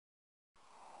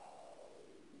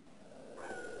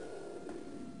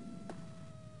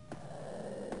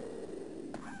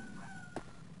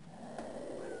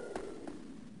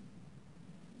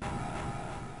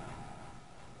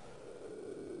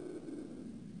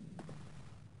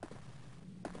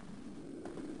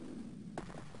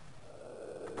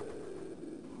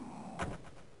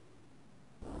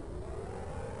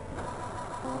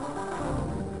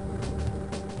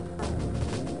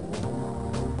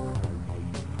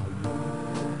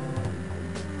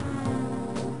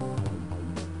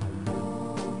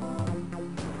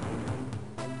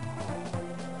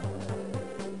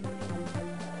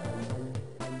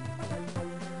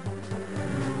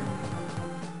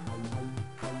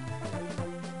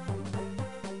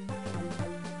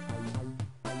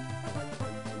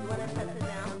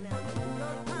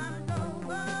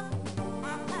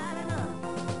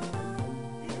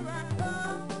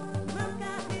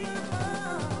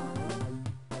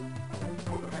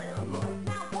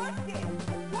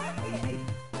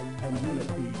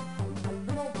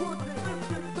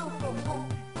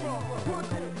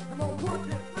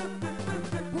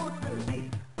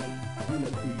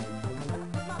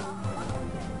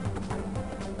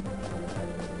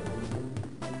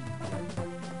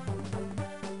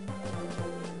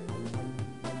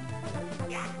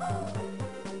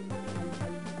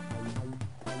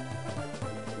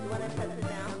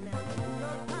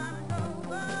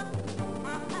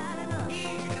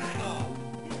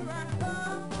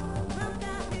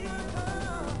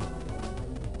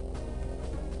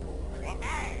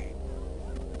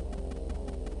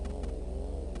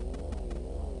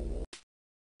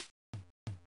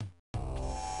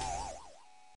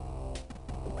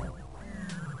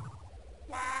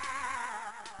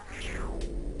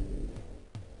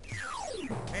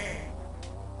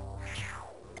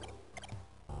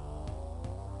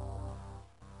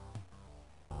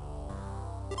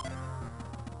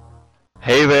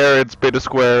Hey there, it's Beta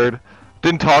Squared.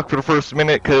 Didn't talk for the first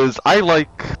minute because I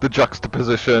like the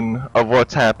juxtaposition of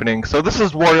what's happening. So this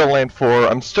is Wario Land 4.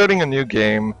 I'm starting a new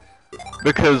game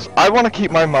because I want to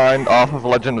keep my mind off of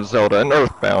Legend of Zelda and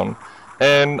Earthbound.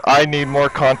 And I need more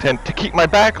content to keep my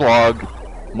backlog,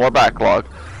 more backlog.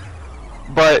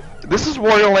 But this is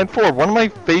Wario Land 4, one of my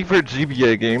favorite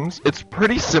GBA games. It's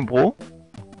pretty simple.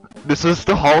 This is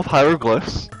the Hall of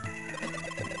Hieroglyphs.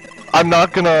 I'm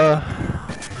not gonna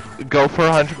go for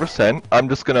 100%. I'm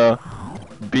just gonna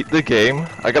beat the game.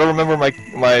 I gotta remember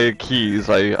my keys.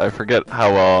 I forget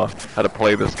how to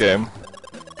play this game.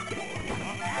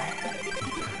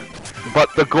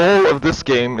 But the goal of this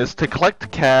game is to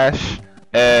collect cash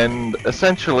and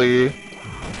essentially,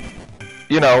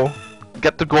 you know,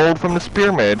 get the gold from this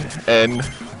pyramid and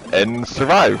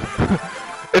survive.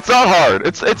 It's not hard.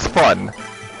 It's fun.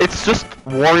 It's just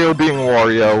Wario being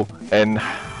Wario and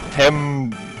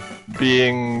him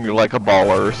being like a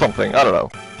baller or something. I don't know.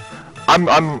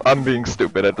 I'm being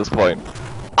stupid at this point.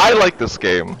 I like this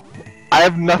game. I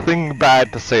have nothing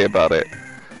bad to say about it.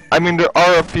 I mean, there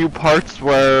are a few parts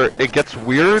where it gets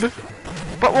weird,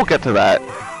 but we'll get to that.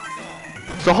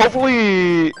 So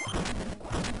hopefully,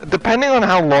 depending on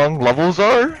how long levels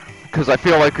are, because I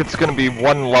feel like it's gonna be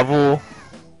one level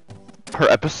per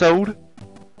episode.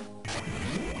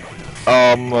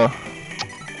 I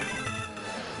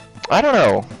don't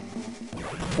know.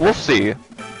 We'll see.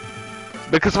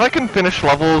 Because if I can finish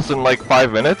levels in like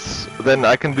 5 minutes, then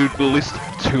I can do at least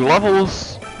 2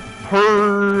 levels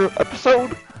per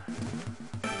episode.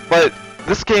 But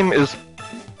this game is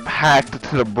packed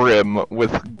to the brim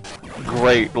with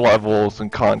great levels and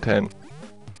content.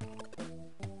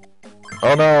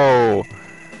 Oh no!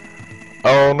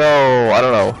 Oh no! I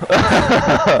don't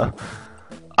know.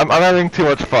 I'm having too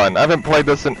much fun. I haven't played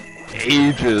this in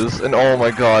ages, and oh my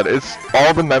god, it's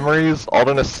all the memories, all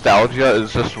the nostalgia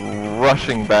is just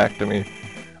rushing back to me.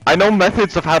 I know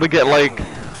methods of how to get like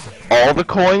all the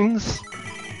coins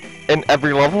in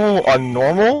every level on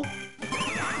normal.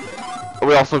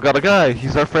 We also got a guy.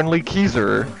 He's our friendly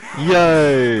Keezer.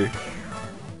 Yay!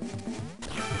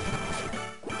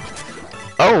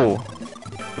 Oh,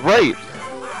 right.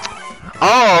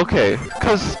 Oh, okay.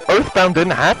 Because Earthbound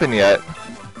didn't happen yet.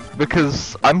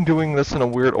 Because I'm doing this in a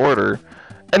weird order.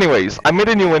 Anyways, I made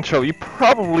a new intro. You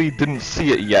probably didn't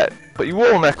see it yet, but you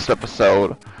will next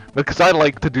episode, because I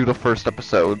like to do the first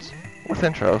episodes with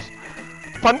intros.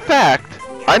 Fun fact,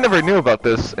 I never knew about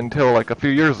this until like a few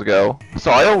years ago,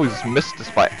 so I always missed this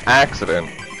by accident.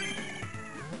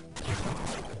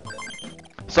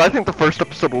 So I think the first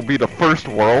episode will be the first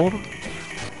world,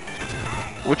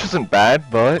 which isn't bad,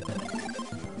 but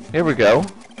here we go.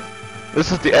 This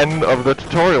is the end of the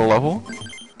tutorial level.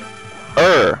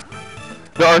 There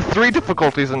are 3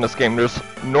 difficulties in this game. There's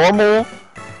normal,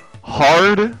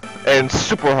 hard, and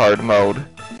super hard mode.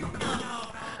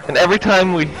 And every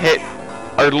time we hit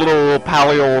our little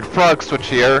pally old frog switch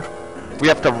here, we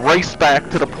have to race back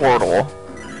to the portal.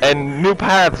 And new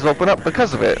paths open up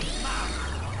because of it.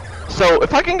 So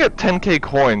if I can get 10k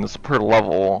coins per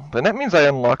level, then that means I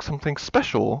unlock something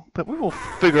special that we will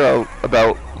figure out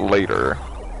about later.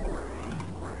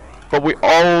 But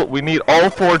we need all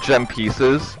 4 gem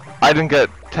pieces. I didn't get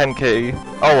 10k.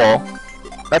 Oh well.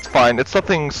 That's fine. It's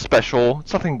something special.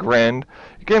 It's something grand.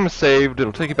 Your game is saved.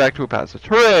 It'll take you back to a passage.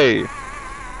 Hooray!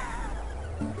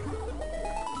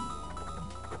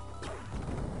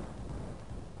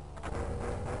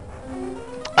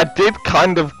 I did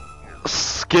kind of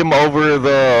skim over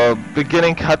the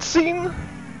beginning cutscene.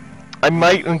 I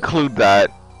might include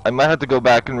that. I might have to go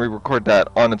back and re-record that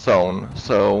on its own.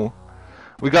 So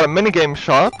we got a minigame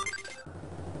shop,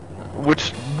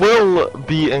 which will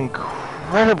be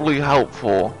incredibly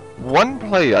helpful. 1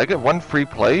 play, I get 1 free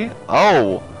play?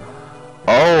 Oh,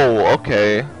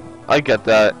 okay, I get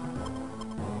that.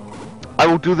 I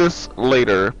will do this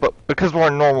later, but because we're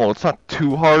on normal, it's not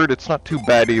too hard, it's not too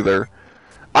bad either.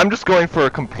 I'm just going for a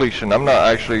completion, I'm not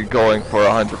actually going for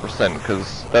 100%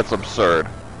 because that's absurd.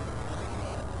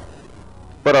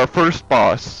 But our first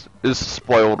boss is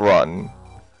Spoiled Rotten.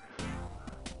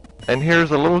 And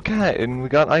here's a little cat, and we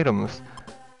got items.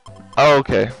 Oh,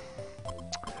 okay.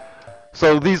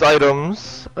 So these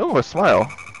items... Oh, a smile.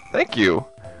 Thank you.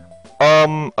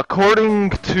 According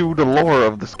to the lore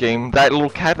of this game, that little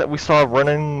cat that we saw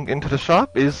running into the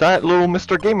shop is that little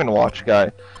Mr. Game & Watch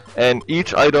guy. And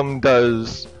each item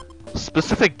does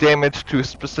specific damage to a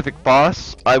specific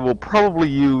boss. I will probably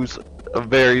use a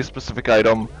very specific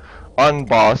item on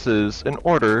bosses in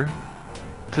order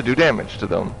to do damage to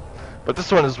them. But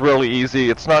this one is really easy,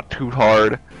 it's not too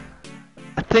hard.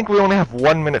 I think we only have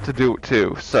 1 minute to do it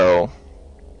too, so...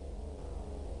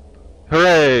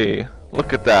 Hooray!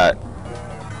 Look at that.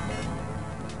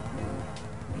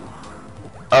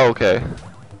 Oh, okay.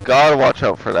 Gotta watch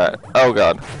out for that. Oh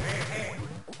god.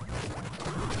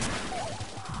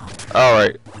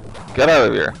 Alright. Get out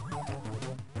of here.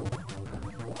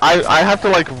 I have to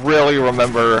like really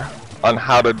remember on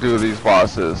how to do these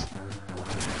bosses.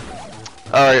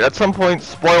 Alright, at some point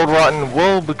Spoiled Rotten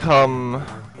will become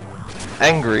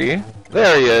angry.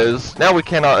 There he is. Now we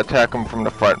cannot attack him from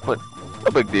the front, but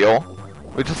no big deal.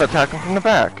 We just attack him from the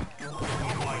back.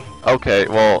 Okay,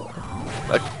 well,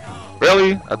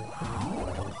 really?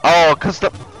 Oh, cause the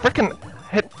frickin'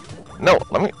 hit. No,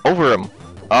 let me over him.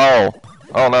 Oh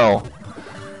no.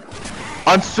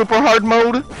 On super hard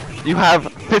mode, you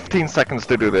have 15 seconds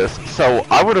to do this, so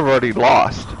I would have already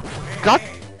lost. God,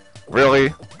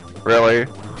 really? Really?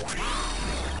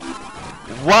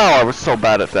 Wow, I was so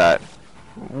bad at that.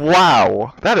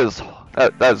 Wow, that is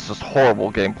just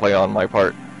horrible gameplay on my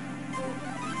part.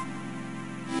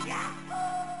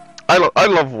 I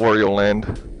love Wario Land.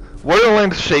 Wario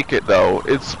Land Shake It though,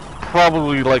 it's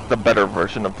probably like the better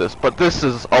version of this, but this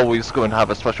is always going to have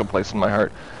a special place in my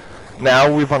heart.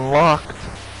 Now we've unlocked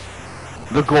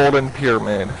the Golden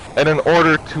Pyramid, and in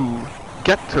order to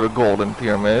get to the Golden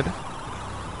Pyramid,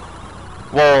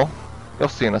 well, you'll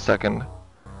see in a second.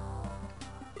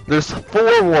 There's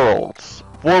 4 worlds.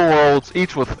 4 worlds,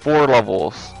 each with 4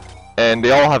 levels. And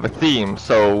they all have a theme.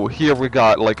 So here we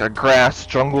got like a grass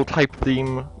jungle type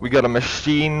theme. We got a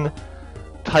machine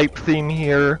type theme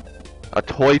here. A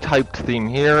toy type theme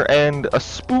here. And a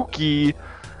spooky,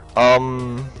 I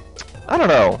don't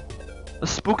know. A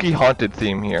spooky haunted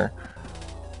theme here.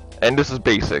 And this is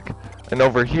basic. And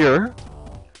over here,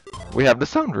 we have the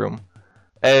sound room.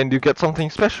 And you get something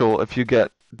special if you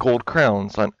get gold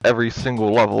crowns on every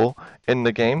single level in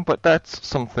the game, but that's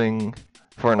something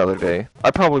for another day.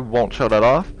 I probably won't show that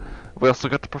off. We also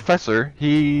got the professor.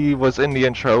 He was in the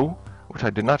intro, which I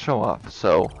did not show off,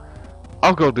 so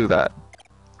I'll go do that.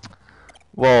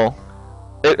 Well,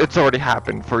 it's already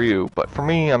happened for you, but for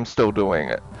me, I'm still doing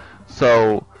it.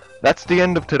 So, that's the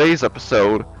end of today's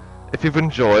episode. If you've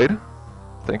enjoyed,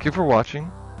 thank you for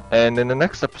watching. And in the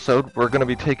next episode, we're going to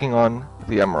be taking on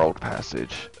the Emerald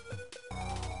Passage.